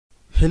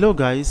Hello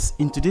guys,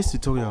 in today's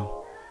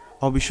tutorial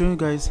I'll be showing you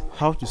guys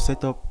how to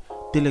set up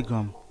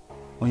Telegram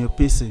on your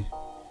PC.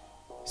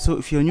 So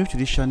if you're new to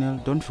this channel,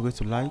 don't forget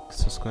to like,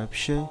 subscribe,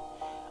 share,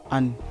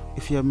 and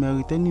if you're a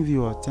returning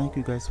viewer, thank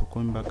you guys for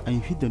coming back, and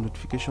you hit the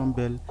notification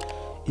bell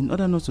in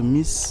order not to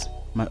miss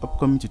my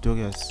upcoming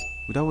tutorials.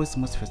 Without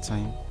wasting much of your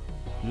time,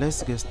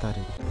 let's get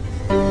started.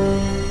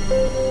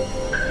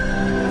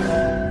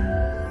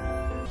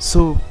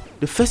 So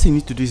the first thing you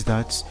need to do is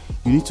that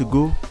you need to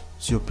go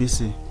to your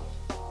PC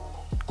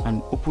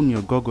and open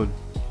your Google,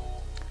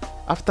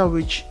 after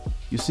which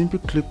you simply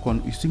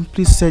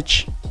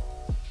search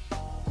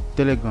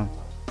Telegram.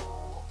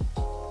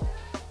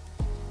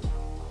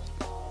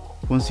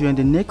 Once you're on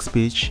the next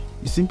page,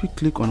 you simply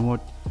click on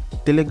what?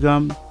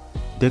 Telegram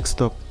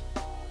desktop.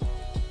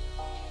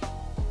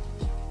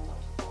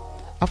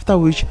 After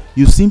which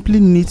you simply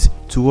need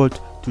to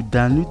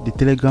download the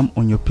Telegram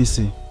on your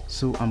PC.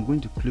 So I'm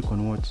going to click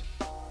on what?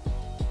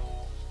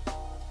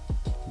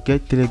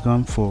 Get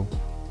Telegram for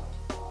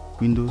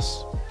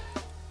Windows.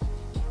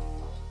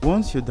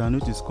 Once your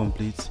download is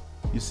complete,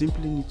 you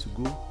simply need to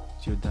go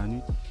to your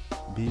download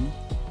bin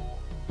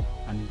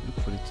and you look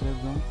for the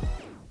Telegram.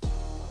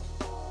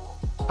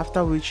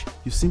 After which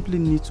you simply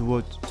need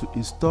to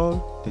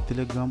install the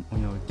Telegram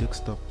on your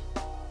desktop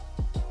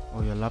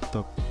or your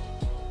laptop.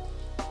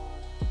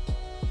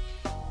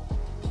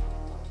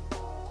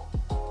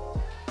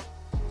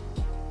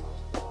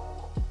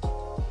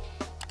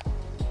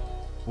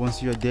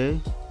 Once you are there,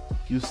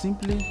 you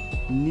simply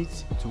need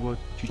to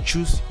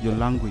choose your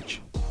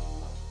language.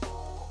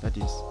 That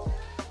is,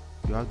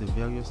 you have the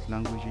various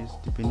languages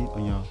depending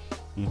on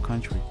your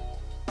country.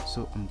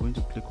 So I'm going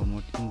to click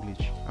on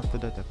English. After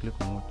that I click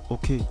on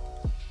OK.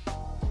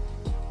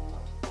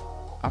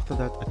 After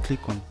that I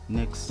click on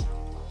next.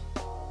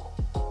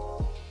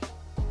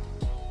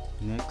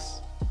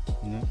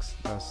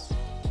 That's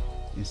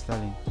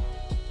installing.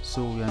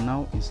 So we are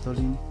now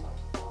installing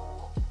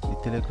the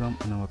Telegram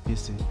on our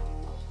PC.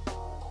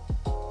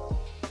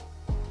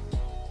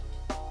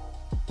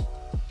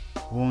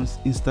 Once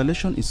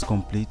installation is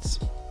complete,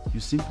 you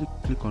simply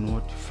click on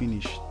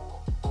finish.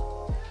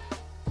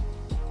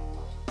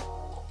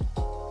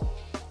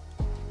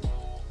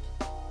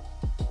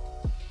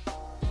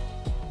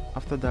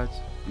 After that,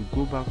 you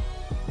go back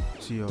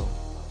to your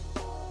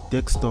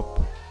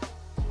desktop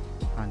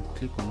and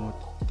click on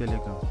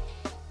Telegram.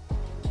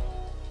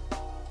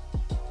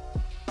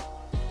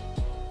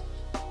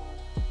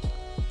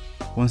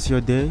 Once you're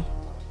there,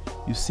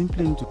 you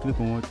simply need to click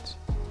on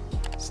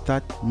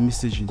start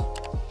messaging.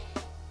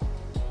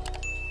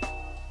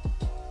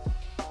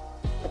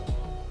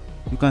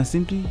 You can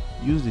simply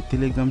use the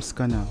Telegram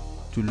scanner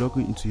to log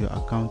into your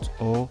account,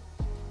 or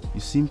you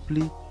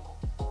simply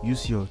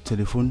use your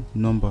telephone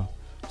number.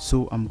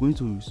 So I'm going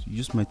to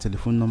use my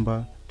telephone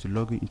number to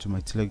log into my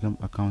Telegram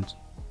account.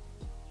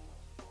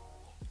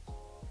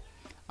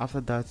 After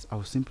that,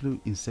 I'll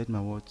simply insert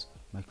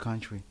my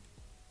country.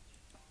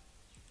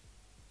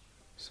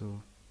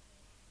 So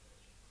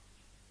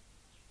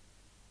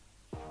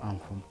I'm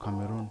from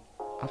Cameroon.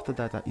 After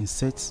that, I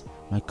insert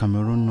my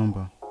Cameroon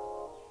number.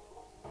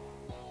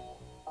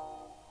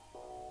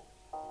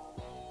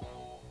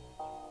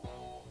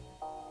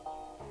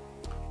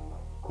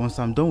 Once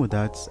I'm done with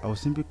that, I will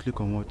simply click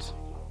on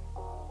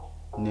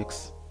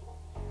next.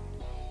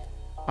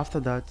 After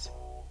that,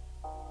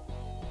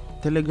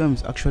 Telegram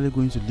is actually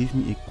going to leave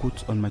me a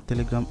code on my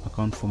Telegram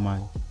account for my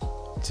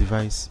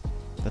device.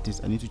 That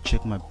is, I need to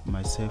check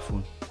my cell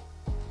phone.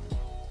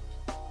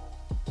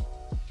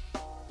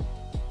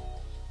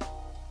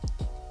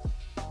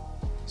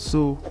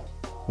 So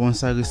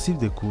once I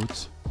receive the code,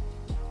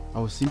 I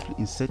will simply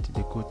insert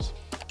the code.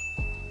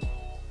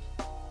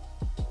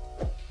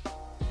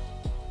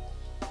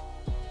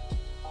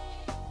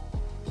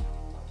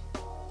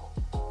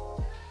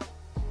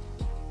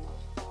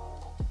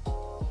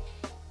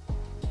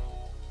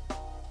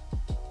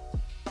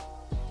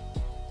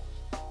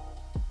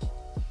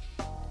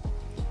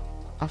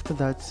 After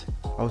that,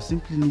 I will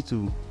simply need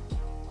to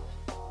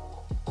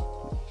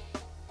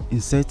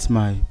insert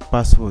my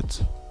password.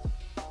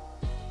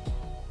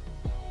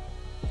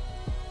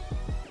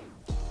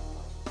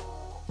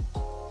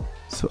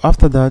 So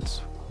after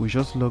that, we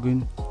just log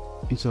in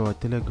into our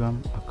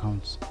Telegram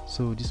account.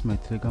 So this is my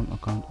Telegram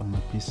account on my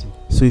PC.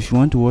 So if you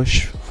want to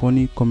watch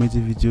funny comedy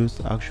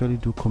videos, I actually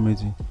do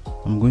comedy.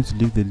 I'm going to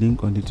leave the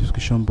link on the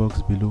description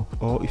box below.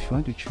 Or if you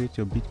want to trade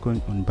your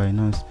Bitcoin on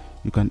Binance,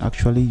 you can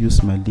actually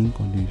use my link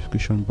on the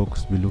description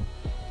box below.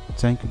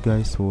 Thank you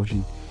guys for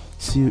watching.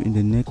 See you in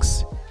the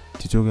next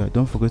tutorial.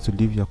 Don't forget to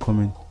leave your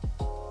comment.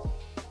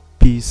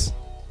 Peace.